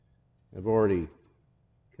I've already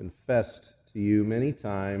confessed to you many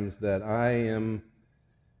times that I'm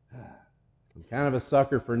kind of a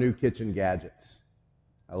sucker for new kitchen gadgets.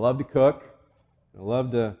 I love to cook, I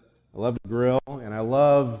love to grill, and I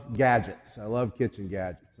love gadgets. I love kitchen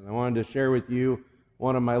gadgets. And I wanted to share with you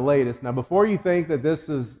one of my latest. Now, before you think that this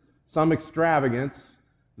is some extravagance,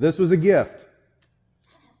 this was a gift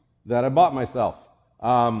that I bought myself.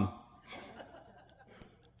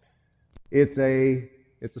 It's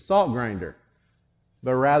a salt grinder,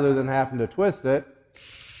 but rather than having to twist it,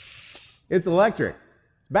 it's electric.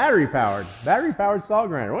 It's battery-powered salt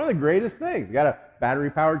grinder. One of the greatest things. You got a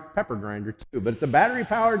battery-powered pepper grinder too, but it's a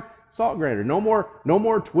battery-powered salt grinder. No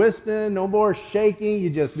more twisting, no more shaking. You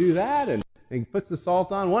just do that, and it puts the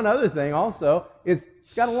salt on. One other thing also, it's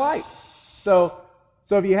got a light. So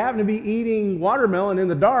if you happen to be eating watermelon in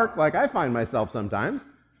the dark, like I find myself sometimes,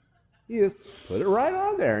 you just put it right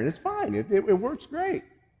on there, and it's fine. It works great.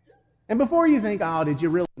 And before you think, oh, did you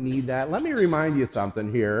really need that? Let me remind you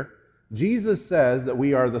something here. Jesus says that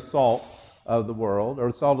we are the salt of the world,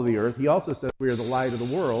 or the salt of the earth. He also says we are the light of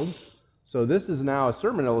the world. So this is now a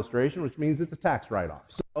sermon illustration, which means it's a tax write-off.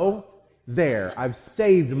 So there, I've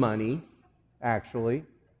saved money, actually.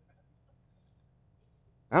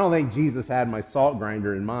 I don't think Jesus had my salt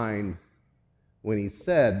grinder in mind when he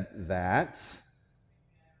said that.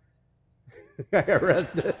 I got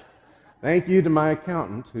arrested. Thank you to my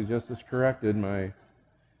accountant who just has corrected my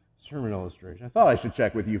sermon illustration. I thought I should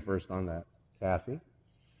check with you first on that, Kathy.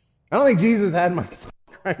 I don't think Jesus had my salt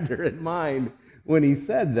grinder in mind when he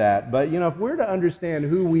said that. But, if we're to understand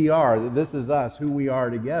who we are, that this is us, who we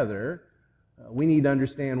are together, we need to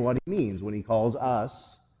understand what he means when he calls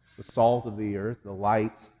us the salt of the earth, the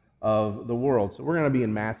light of the world. So we're going to be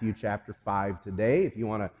in Matthew chapter 5 today. If you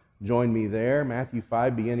want to join me there, Matthew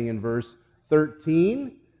 5, beginning in verse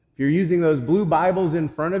 13. If you're using those blue Bibles in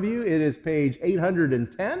front of you, it is page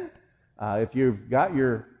 810. If you've got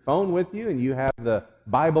your phone with you and you have the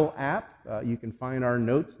Bible app, you can find our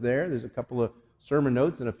notes there. There's a couple of sermon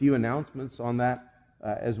notes and a few announcements on that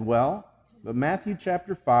as well. But Matthew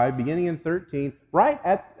chapter 5, beginning in 13, right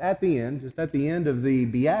at the end, just at the end of the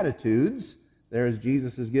Beatitudes, there as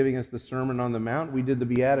Jesus is giving us the Sermon on the Mount. We did the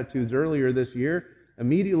Beatitudes earlier this year.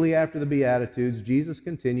 Immediately after the Beatitudes, Jesus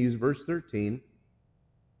continues, verse 13,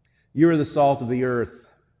 "You are the salt of the earth.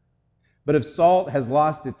 But if salt has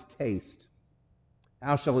lost its taste,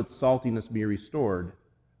 how shall its saltiness be restored?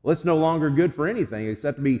 Well, it's no longer good for anything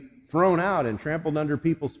except to be thrown out and trampled under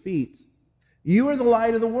people's feet. You are the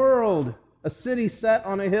light of the world. A city set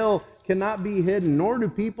on a hill cannot be hidden, nor do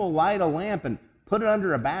people light a lamp and put it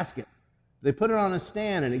under a basket. They put it on a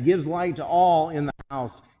stand, and it gives light to all in the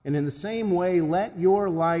house. And in the same way, let your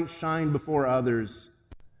light shine before others,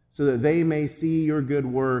 so that they may see your good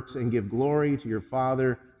works and give glory to your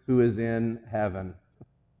Father who is in heaven."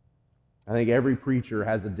 I think every preacher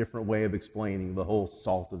has a different way of explaining the whole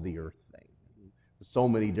salt of the earth thing. There's so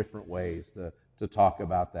many different ways to talk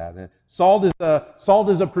about that. And salt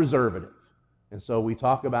is a preservative. And so we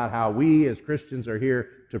talk about how we as Christians are here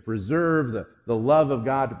to preserve the love of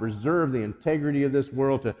God, to preserve the integrity of this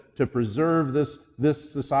world, to preserve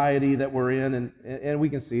this society that we're in, and we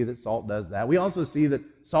can see that salt does that. We also see that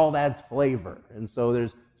salt adds flavor. And so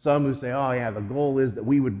there's some who say, oh yeah, the goal is that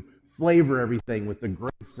we would flavor everything with the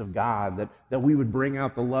grace of God, that we would bring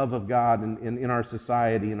out the love of God in our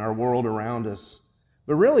society, in our world around us.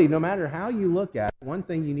 But really, no matter how you look at it, one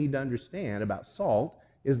thing you need to understand about salt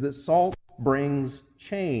is that salt brings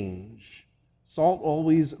change. Salt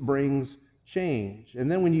always brings change. And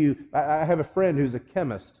then I have a friend who's a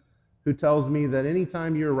chemist who tells me that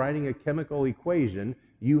anytime you're writing a chemical equation,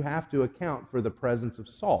 you have to account for the presence of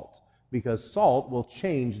salt, because salt will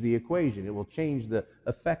change the equation. It will change the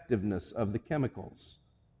effectiveness of the chemicals.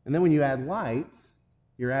 And then when you add light,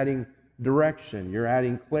 you're adding direction, you're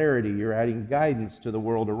adding clarity, you're adding guidance to the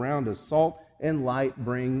world around us. Salt and light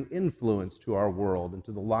bring influence to our world and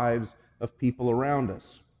to the lives of people around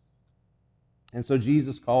us. And so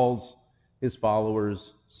Jesus calls his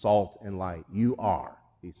followers salt and light. You are,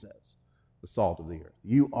 he says, the salt of the earth.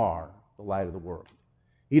 You are the light of the world.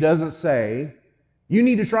 He doesn't say, you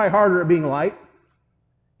need to try harder at being light.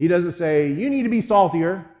 He doesn't say, you need to be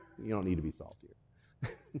saltier. You don't need to be saltier.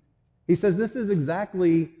 He says, this is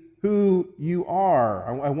exactly who you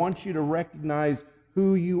are. I want you to recognize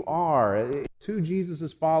who you are. It's who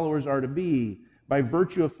Jesus' followers are to be. By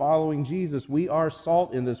virtue of following Jesus, we are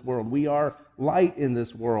salt in this world. We are light in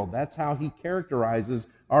this world. That's how he characterizes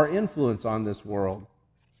our influence on this world.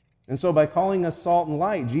 And so by calling us salt and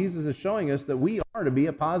light, Jesus is showing us that we are to be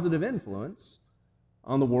a positive influence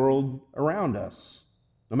on the world around us.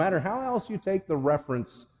 No matter how else you take the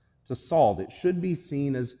reference to salt. It should be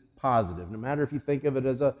seen as positive. No matter if you think of it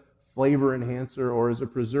as a flavor enhancer or as a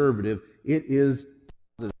preservative, it is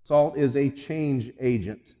positive. Salt is a change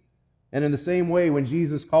agent. And in the same way, when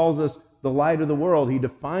Jesus calls us the light of the world, he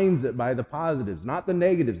defines it by the positives, not the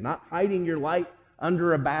negatives, not hiding your light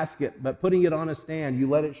under a basket, but putting it on a stand. You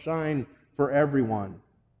let it shine for everyone.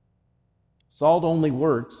 Salt only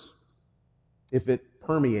works if it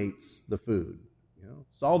permeates the food.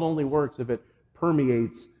 Salt only works if it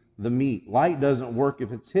permeates the meat. Light doesn't work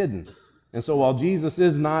if it's hidden. And so while Jesus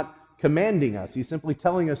is not commanding us, he's simply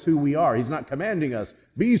telling us who we are. He's not commanding us,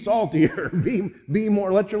 be saltier, be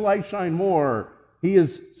more, let your light shine more. He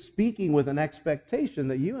is speaking with an expectation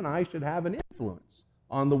that you and I should have an influence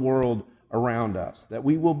on the world around us, that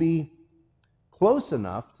we will be close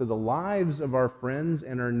enough to the lives of our friends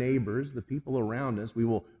and our neighbors, the people around us. We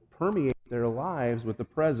will permeate their lives with the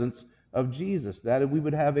presence of Jesus, that we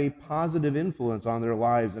would have a positive influence on their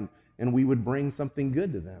lives and we would bring something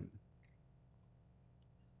good to them.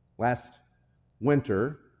 Last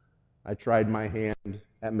winter, I tried my hand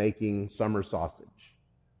at making summer sausage.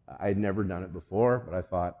 I had never done it before, but I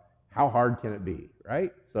thought, how hard can it be,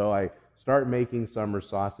 right? So I started making summer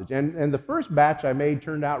sausage. And the first batch I made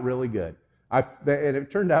turned out really good. And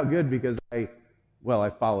it turned out good because I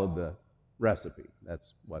followed the recipe.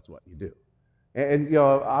 That's what you do. And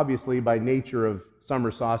obviously, by nature of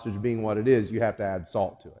summer sausage being what it is, you have to add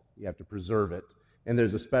salt to it. You have to preserve it. And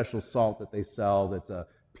there's a special salt that they sell that's a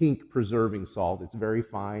pink preserving salt. It's very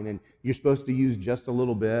fine, and you're supposed to use just a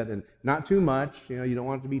little bit, and not too much. You don't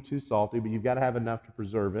want it to be too salty, but you've got to have enough to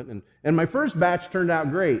preserve it. And my first batch turned out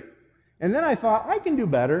great. And then I thought, I can do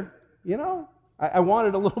better. I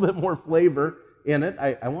wanted a little bit more flavor in it.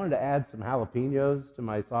 I wanted to add some jalapenos to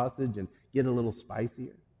my sausage and get a little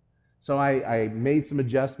spicier. So I made some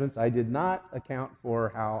adjustments. I did not account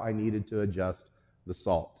for how I needed to adjust the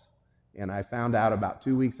salt. And I found out about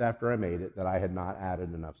 2 weeks after I made it that I had not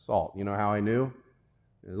added enough salt. You know how I knew?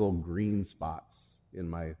 There's little green spots in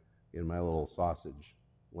my little sausage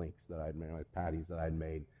links that I'd made, my patties that I'd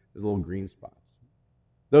made. There's little green spots.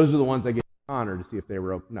 Those are the ones I gave Connor to see if they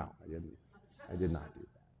were okay. No, I didn't. I did not do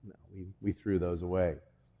that. No, we threw those away.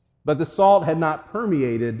 But the salt had not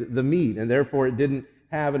permeated the meat, and therefore it didn't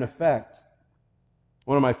have an effect.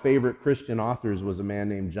 One of my favorite Christian authors was a man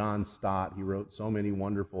named John Stott. He wrote so many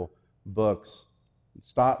wonderful books.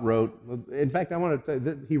 Stott wrote, in fact, I want to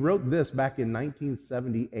tell you, he wrote this back in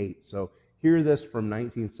 1978. So hear this from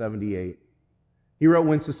 1978. He wrote,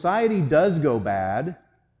 when society does go bad,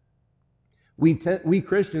 we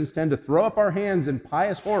Christians tend to throw up our hands in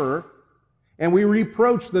pious horror and we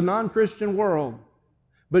reproach the non-Christian world.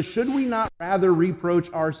 But should we not rather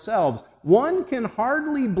reproach ourselves? One can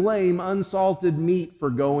hardly blame unsalted meat for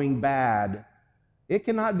going bad. It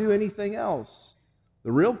cannot do anything else.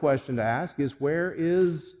 The real question to ask is, where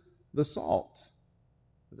is the salt?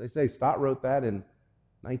 As I say, Stott wrote that in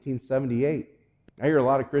 1978. I hear a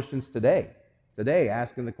lot of Christians today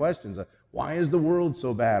asking the questions, why is the world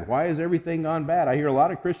so bad? Why has everything gone bad? I hear a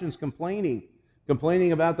lot of Christians complaining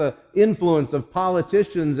about the influence of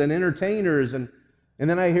politicians and entertainers, and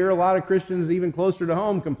then I hear a lot of Christians even closer to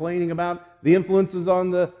home complaining about the influences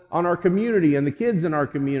on our community and the kids in our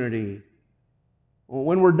community. Well,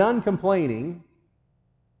 when we're done complaining,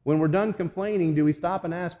 do we stop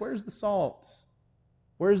and ask, where's the salt?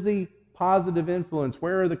 Where's the positive influence?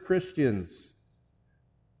 Where are the Christians?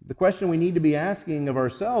 The question we need to be asking of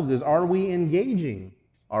ourselves is, are we engaging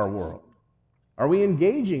our world? Are we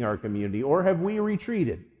engaging our community, or have we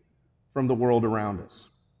retreated from the world around us?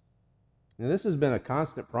 Now, this has been a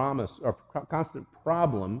constant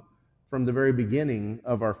problem from the very beginning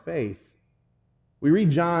of our faith. We read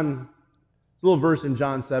John, it's a little verse in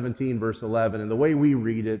John 17, verse 11, and the way we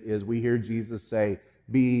read it is we hear Jesus say,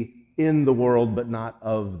 be in the world, but not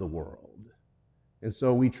of the world. And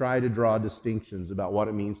so we try to draw distinctions about what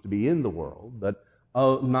it means to be in the world, but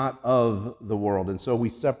not of the world. And so we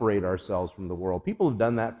separate ourselves from the world. People have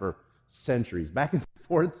done that for centuries. Back in the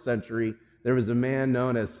 4th century, there was a man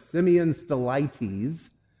known as Simeon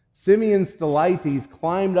Stylites. Simeon Stylites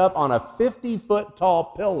climbed up on a 50-foot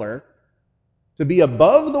tall pillar to be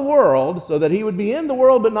above the world, so that he would be in the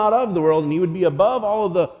world but not of the world, and he would be above all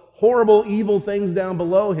of the horrible, evil things down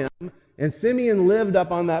below him. And Simeon lived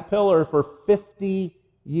up on that pillar for 50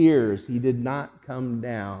 years. He did not come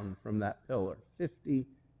down from that pillar. 50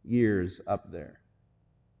 years up there.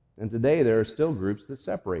 And today there are still groups that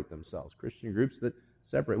separate themselves, Christian groups that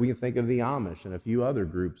separate. We can think of the Amish and a few other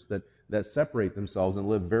groups that separate themselves and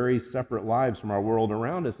live very separate lives from our world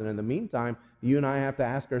around us. And in the meantime, you and I have to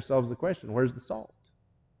ask ourselves the question, where's the salt?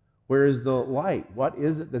 Where is the light? What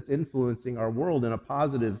is it that's influencing our world in a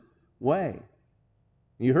positive way.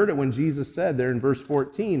 You heard it when Jesus said there in verse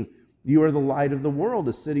 14, "You are the light of the world.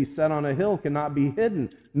 A city set on a hill cannot be hidden,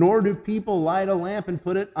 nor do people light a lamp and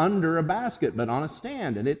put it under a basket, but on a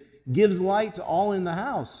stand, and it gives light to all in the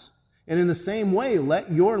house. And in the same way,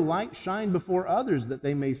 let your light shine before others, that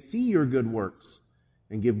they may see your good works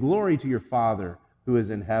and give glory to your Father who is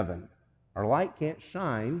in heaven." Our light can't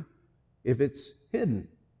shine if it's hidden.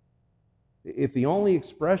 If the only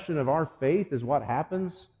expression of our faith is what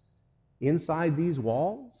happens inside these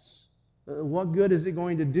walls, what good is it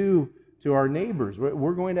going to do to our neighbors?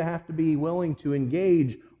 We're going to have to be willing to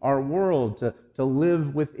engage our world, to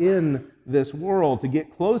live within this world, to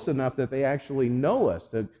get close enough that they actually know us,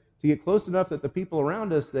 to get close enough that the people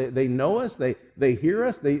around us, they know us, they hear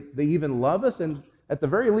us, they even love us, and at the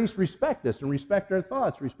very least respect us and respect our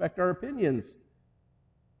thoughts, respect our opinions,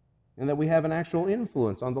 and that we have an actual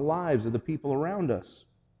influence on the lives of the people around us.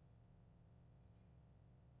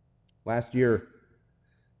 Last year,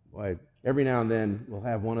 boy, every now and then we'll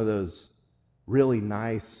have one of those really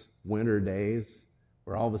nice winter days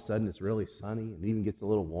where all of a sudden it's really sunny and even gets a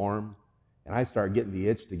little warm, and I start getting the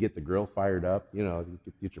itch to get the grill fired up. You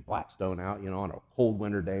get your Blackstone out, on a cold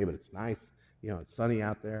winter day, but it's nice, it's sunny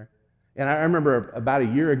out there. And I remember about a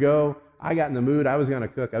year ago, I got in the mood. I was going to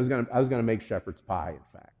cook. I was going to make shepherd's pie, in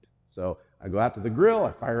fact. So I go out to the grill.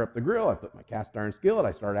 I fire up the grill. I put my cast iron skillet.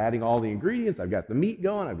 I start adding all the ingredients. I've got the meat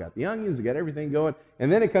going. I've got the onions. I've got everything going.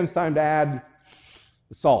 And then it comes time to add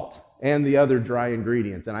the salt and the other dry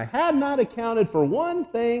ingredients. And I had not accounted for one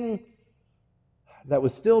thing that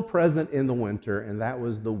was still present in the winter, and that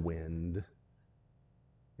was the wind.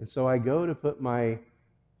 And so I go to put my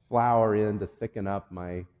flour in to thicken up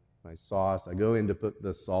my sauce. I go in to put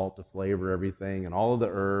the salt to flavor everything and all of the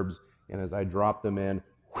herbs, and as I drop them in,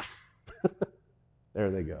 whoosh,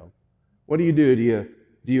 there they go. What do? Do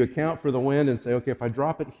you account for the wind and say, okay, if I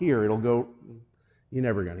drop it here, it'll go? You're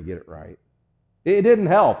never going to get it right. It didn't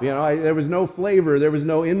help. There was no flavor. There was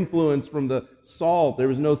no influence from the salt. There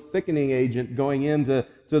was no thickening agent going into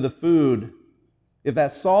the food. If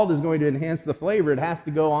that salt is going to enhance the flavor, it has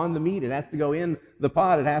to go on the meat. It has to go in the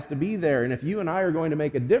pot. It has to be there. And if you and I are going to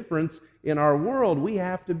make a difference in our world, we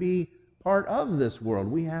have to be part of this world.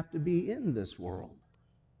 We have to be in this world.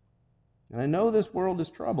 And I know this world is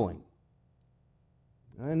troubling.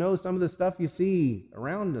 I know some of the stuff you see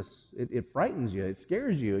around us, it frightens you, it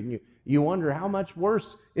scares you, and you wonder how much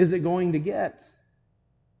worse is it going to get.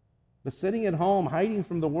 But sitting at home, hiding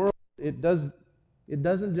from the world, it doesn't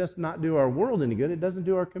just not do our world any good, it doesn't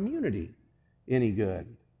do our community any good.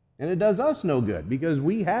 And it does us no good, because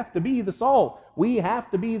we have to be the salt. We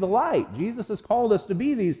have to be the light. Jesus has called us to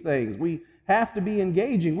be these things. We have to be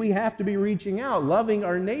engaging. We have to be reaching out, loving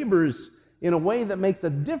our neighbors in a way that makes a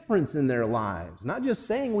difference in their lives. Not just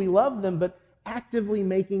saying we love them, but actively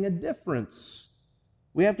making a difference.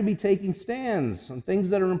 We have to be taking stands on things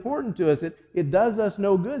that are important to us. It does us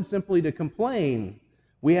no good simply to complain.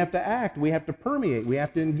 We have to act. We have to permeate. We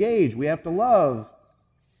have to engage. We have to love.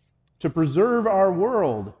 To preserve our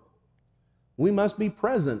world, we must be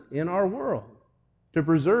present in our world. To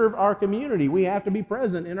preserve our community, we have to be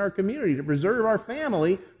present in our community. To preserve our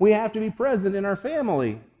family, we have to be present in our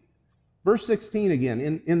family. Verse 16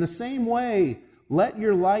 again, in the same way, let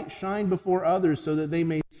your light shine before others so that they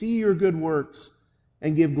may see your good works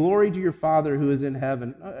and give glory to your Father who is in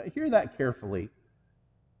heaven. Hear that carefully.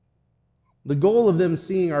 The goal of them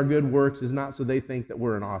seeing our good works is not so they think that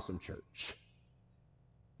we're an awesome church.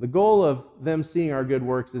 The goal of them seeing our good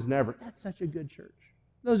works is never, that's such a good church.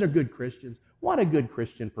 Those are good Christians. What a good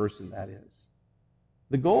Christian person that is.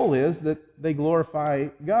 The goal is that they glorify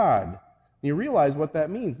God. You realize what that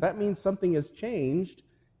means. That means something has changed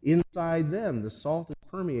inside them. The salt has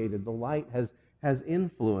permeated. The light has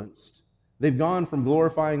influenced. They've gone from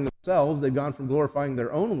glorifying themselves, they've gone from glorifying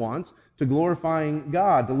their own wants, to glorifying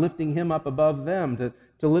God, to lifting Him up above them,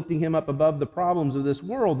 to lifting Him up above the problems of this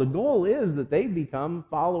world. The goal is that they become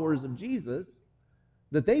followers of Jesus,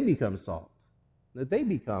 that they become salt, that they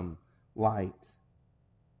become light.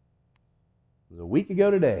 It was a week ago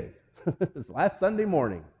today, this last Sunday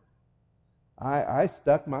morning, I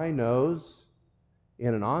stuck my nose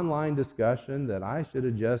in an online discussion that I should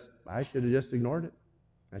have just ignored it.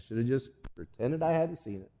 I should have just pretended I hadn't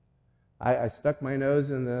seen it. I stuck my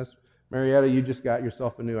nose in this. Marietta, you just got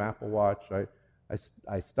yourself a new Apple Watch.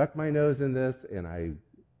 I stuck my nose in this, and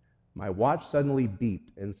my watch suddenly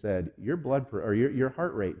beeped and said, your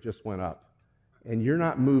heart rate just went up, and you're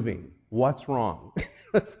not moving. What's wrong?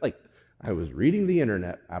 It's like, I was reading the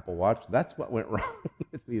internet, Apple Watch. That's what went wrong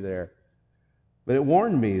with me there. But it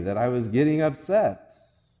warned me that I was getting upset.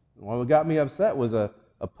 What got me upset was a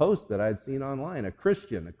a post that I'd seen online. A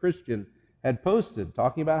Christian had posted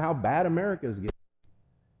talking about how bad America's getting.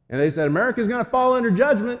 And they said, America's going to fall under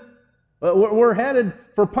judgment. We're headed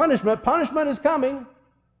for punishment. Punishment is coming.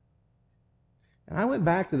 And I went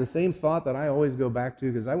back to the same thought that I always go back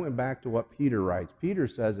to, because I went back to what Peter writes. Peter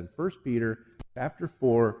says in 1 Peter chapter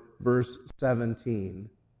 4, verse 17,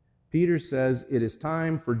 Peter says, it is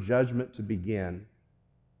time for judgment to begin,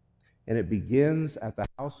 and it begins at the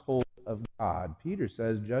household of God. Peter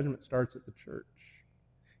says judgment starts at the church.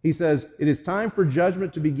 He says, it is time for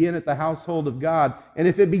judgment to begin at the household of God. And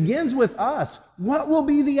if it begins with us, what will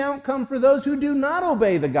be the outcome for those who do not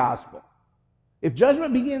obey the gospel? If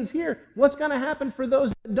judgment begins here, what's going to happen for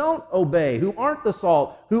those that don't obey, who aren't the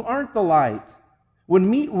salt, who aren't the light? When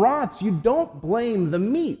meat rots, you don't blame the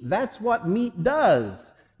meat. That's what meat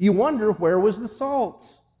does. You wonder, where was the salt?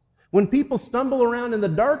 When people stumble around in the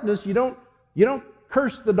darkness, you don't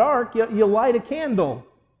curse the dark, you light a candle.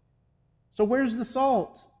 So where's the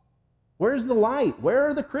salt? Where's the light? Where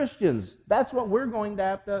are the Christians? That's what we're going to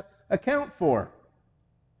have to account for.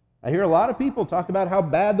 I hear a lot of people talk about how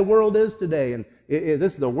bad the world is today, and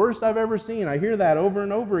this is the worst I've ever seen. I hear that over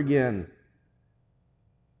and over again.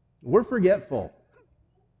 We're forgetful,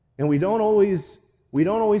 and we don't always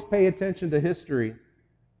pay attention to history.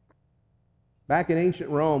 Back in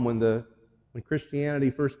ancient Rome, when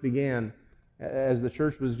Christianity first began, as the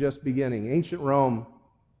church was just beginning, ancient Rome,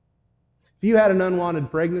 if you had an unwanted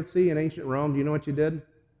pregnancy in ancient Rome, do you know what you did?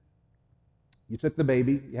 You took the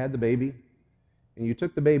baby, you had the baby, and you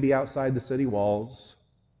took the baby outside the city walls,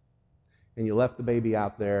 and you left the baby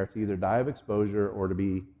out there to either die of exposure or to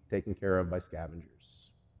be taken care of by scavengers.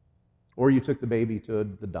 Or you took the baby to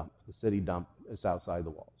the dump, the city dump that's outside the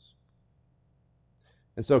walls.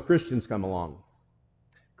 And so Christians come along.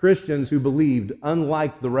 Christians who believed,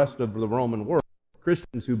 unlike the rest of the Roman world,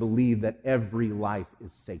 Christians who believed that every life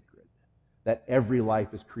is sacred, that every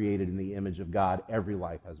life is created in the image of God, every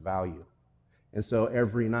life has value. And so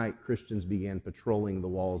every night, Christians began patrolling the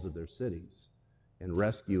walls of their cities and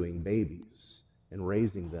rescuing babies and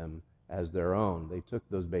raising them as their own. They took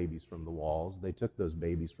those babies from the walls, they took those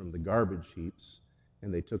babies from the garbage heaps,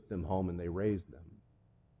 and they took them home and they raised them.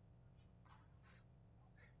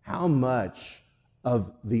 How much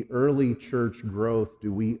of the early church growth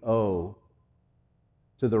do we owe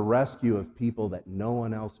to the rescue of people that no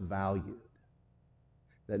one else valued,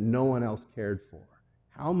 that no one else cared for?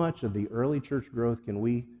 How much of the early church growth can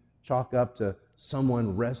we chalk up to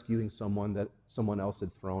someone rescuing someone that someone else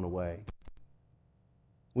had thrown away?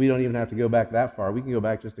 We don't even have to go back that far. We can go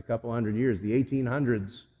back just a couple hundred years, the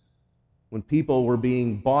 1800s, when people were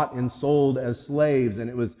being bought and sold as slaves, and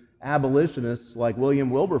it was abolitionists like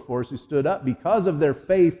William Wilberforce who stood up because of their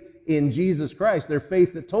faith in Jesus Christ, their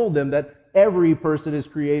faith that told them that every person is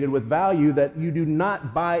created with value, that you do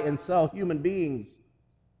not buy and sell human beings.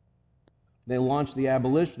 They launched the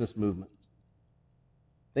abolitionist movement.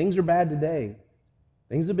 Things are bad today.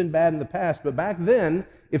 Things have been bad in the past, but back then,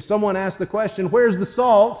 if someone asked the question, where's the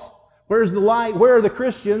salt? Where's the light? Where are the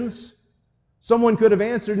Christians? Someone could have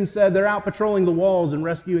answered and said, they're out patrolling the walls and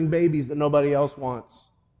rescuing babies that nobody else wants.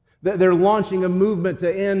 They're launching a movement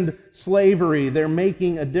to end slavery. They're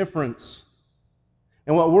making a difference.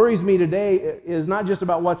 And what worries me today is not just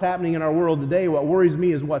about what's happening in our world today. What worries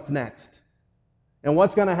me is what's next. And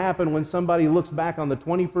what's going to happen when somebody looks back on the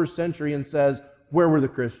 21st century and says, where were the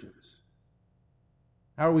Christians?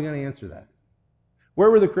 How are we going to answer that?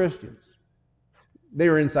 Where were the Christians? They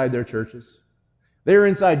were inside their churches. They were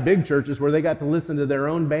inside big churches where they got to listen to their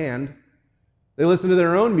own band. They listened to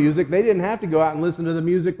their own music. They didn't have to go out and listen to the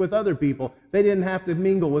music with other people. They didn't have to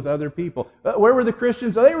mingle with other people. Where were the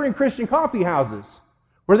Christians? So they were in Christian coffee houses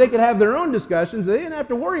where they could have their own discussions. They didn't have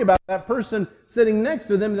to worry about that person sitting next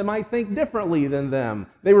to them that might think differently than them.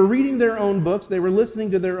 They were reading their own books. They were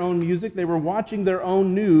listening to their own music. They were watching their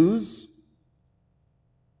own news.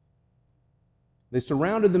 They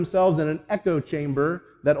surrounded themselves in an echo chamber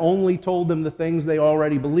that only told them the things they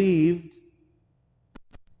already believed.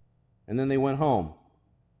 And then they went home.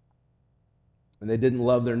 And they didn't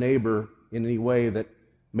love their neighbor in any way that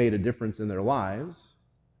made a difference in their lives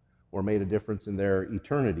or made a difference in their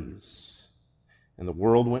eternities. And the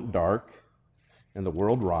world went dark, and the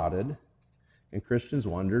world rotted, and Christians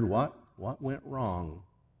wondered, what went wrong?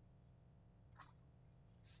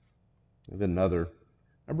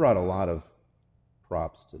 I brought a lot of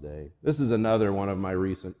props today. This is another one of my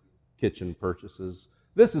recent kitchen purchases.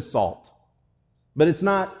 This is salt, but it's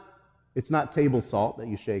not table salt that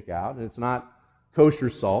you shake out, and it's not kosher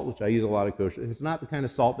salt, which I use a lot of kosher. It's not the kind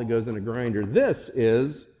of salt that goes in a grinder. This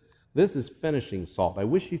is finishing salt. I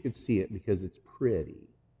wish you could see it because it's pretty.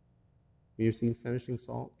 you've seen finishing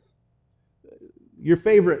salt? Your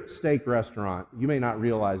favorite steak restaurant, you may not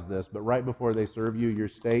realize this, but right before they serve you your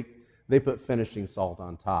steak, they put finishing salt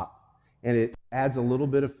on top. And it adds a little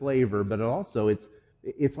bit of flavor, but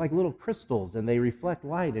it's like little crystals, and they reflect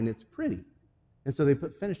light, and it's pretty. And so they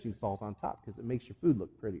put finishing salt on top because it makes your food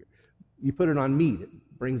look prettier. You put it on meat, it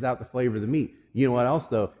brings out the flavor of the meat. You know what else,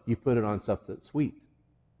 though? You put it on stuff that's sweet.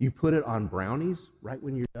 You put it on brownies right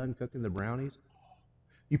when you're done cooking the brownies.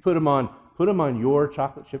 You put them on your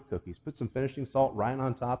chocolate chip cookies. Put some finishing salt right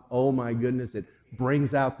on top. Oh my goodness, it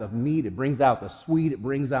brings out the meat, it brings out the sweet, it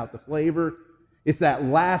brings out the flavor. It's that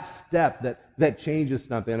last step that changes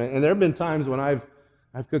something. And there have been times when I've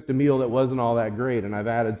cooked a meal that wasn't all that great, and I've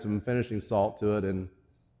added some finishing salt to it, and,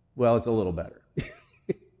 well, it's a little better.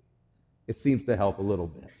 It seems to help a little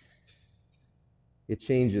bit. It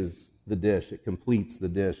changes the dish. It completes the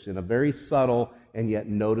dish in a very subtle and yet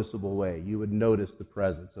noticeable way. You would notice the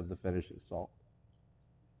presence of the finishing salt.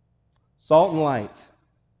 Salt and light.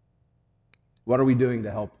 What are we doing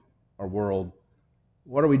to help our world?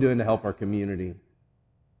 What are we doing to help our community?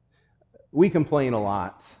 We complain a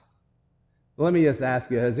lot. Let me just ask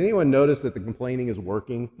you, has anyone noticed that the complaining is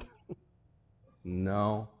working?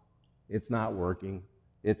 No, it's not working.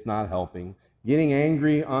 It's not helping. Getting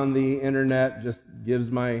angry on the internet just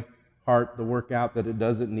gives my heart the workout that it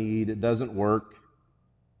doesn't need. It doesn't work.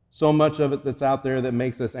 So much of it that's out there that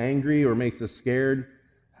makes us angry or makes us scared.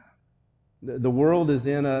 The world is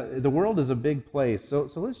a big place. So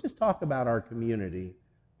let's just talk about our community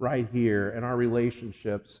right here and our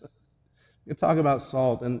relationships. We'll talk about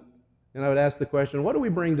salt, and I would ask the question, what do we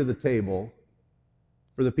bring to the table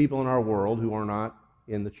for the people in our world who are not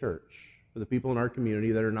in the church? For the people in our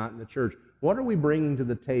community that are not in the church? What are we bringing to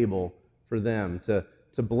the table for them, to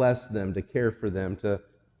bless them, to care for them, to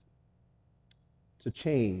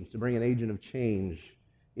change, to bring an agent of change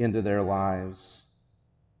into their lives?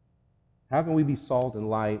 How can we be salt and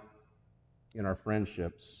light in our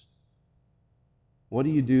friendships? What do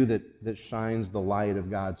you do that shines the light of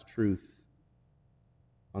God's truth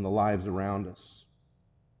on the lives around us?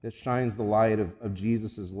 That shines the light of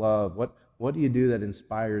Jesus' love? What do you do that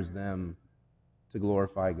inspires them to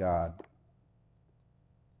glorify God?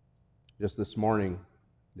 Just this morning,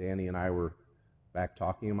 Danny and I were back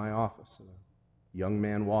talking in my office, and a young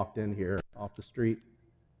man walked in here off the street,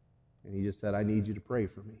 and he just said, "I need you to pray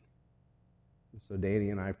for me." And so Danny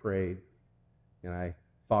and I prayed, and I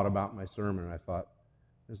thought about my sermon, and I thought,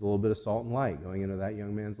 there's a little bit of salt and light going into that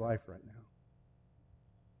young man's life right now.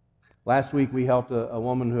 Last week, we helped a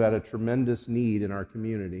woman who had a tremendous need in our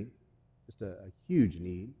community, just a huge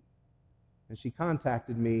need. And she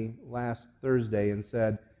contacted me last Thursday and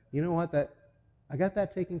said, "You know what, I got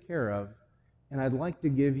that taken care of, and I'd like to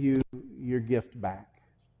give you your gift back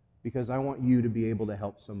because I want you to be able to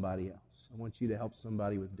help somebody else. I want you to help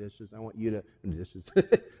somebody with dishes. I want you to, dishes.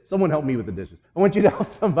 Someone help me with the dishes. I want you to help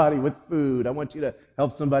somebody with food. I want you to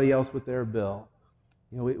help somebody else with their bill."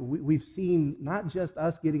 You know, we've seen not just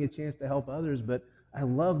us getting a chance to help others, but I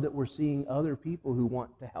love that we're seeing other people who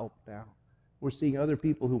want to help now. We're seeing other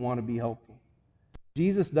people who want to be helpful.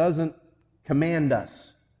 Jesus doesn't command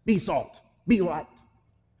us, be salt, be light.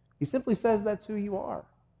 He simply says that's who you are.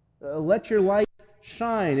 Let your light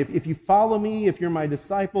shine. If you follow me, if you're my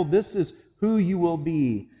disciple, this is who you will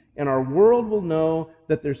be. And our world will know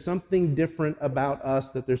that there's something different about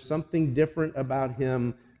us, that there's something different about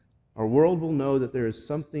him. Our world will know that there is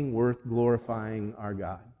something worth glorifying our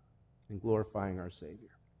God and glorifying our Savior.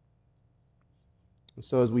 And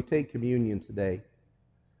so as we take communion today,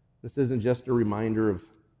 this isn't just a reminder of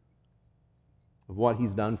what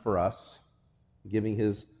he's done for us, giving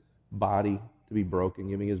his body to be broken,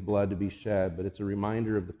 giving his blood to be shed, but it's a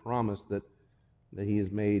reminder of the promise that he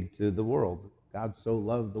has made to the world. God so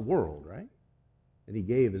loved the world, right? That he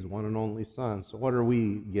gave his one and only Son. So what are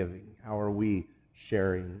we giving? How are we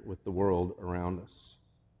sharing with the world around us?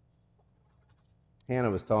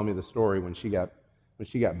 Hannah was telling me the story when she got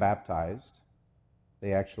baptized.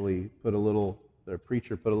 They actually the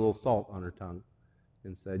preacher put a little salt on her tongue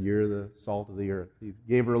and said, "You're the salt of the earth." He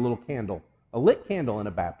gave her a little candle, a lit candle in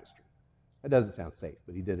a baptistry. That doesn't sound safe,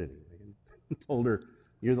 but he did it anyway. He told her,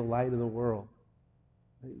 "You're the light of the world."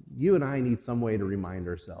 You and I need some way to remind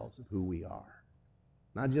ourselves of who we are.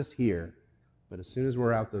 Not just here, but as soon as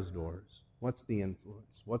we're out those doors. What's the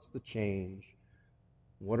influence? What's the change?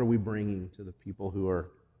 What are we bringing to the people who are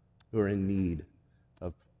in need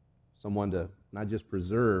of someone to not just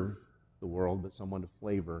preserve the world, but someone to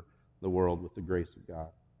flavor the world with the grace of God?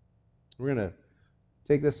 We're going to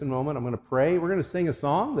take this in a moment. I'm going to pray. We're going to sing a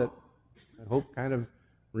song that I hope kind of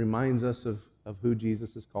reminds us of who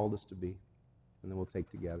Jesus has called us to be. And then we'll take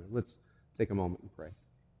together. Let's take a moment and pray.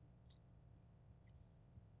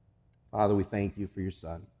 Father, we thank you for your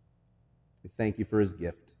Son. We thank you for his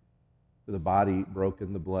gift, for the body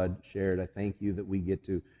broken, the blood shared. I thank you that we get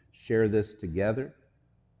to share this together.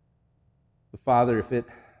 But Father,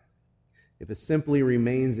 if it simply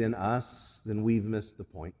remains in us, then we've missed the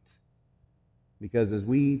point. Because as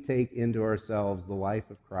we take into ourselves the life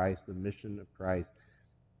of Christ, the mission of Christ,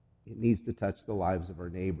 it needs to touch the lives of our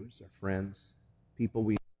neighbors, our friends, people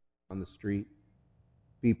we on the street,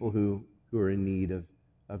 people who are in need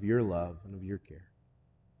of your love and of your care.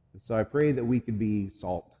 And so I pray that we could be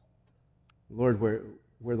salt. Lord, where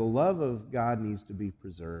the love of God needs to be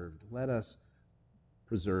preserved, let us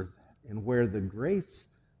preserve that. And where the grace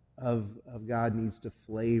of God needs to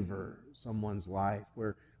flavor someone's life,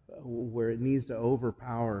 where it needs to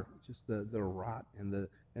overpower just the rot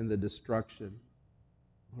and the destruction,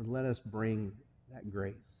 Lord, let us bring that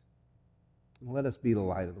grace. And let us be the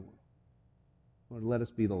light of the world. Lord, let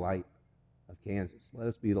us be the light of Kansas. Let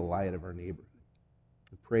us be the light of our neighborhood.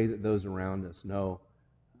 I pray that those around us know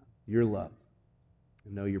your love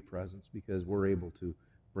and know your presence, because we're able to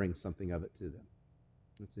bring something of it to them.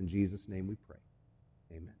 It's in Jesus' name we pray.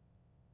 Amen.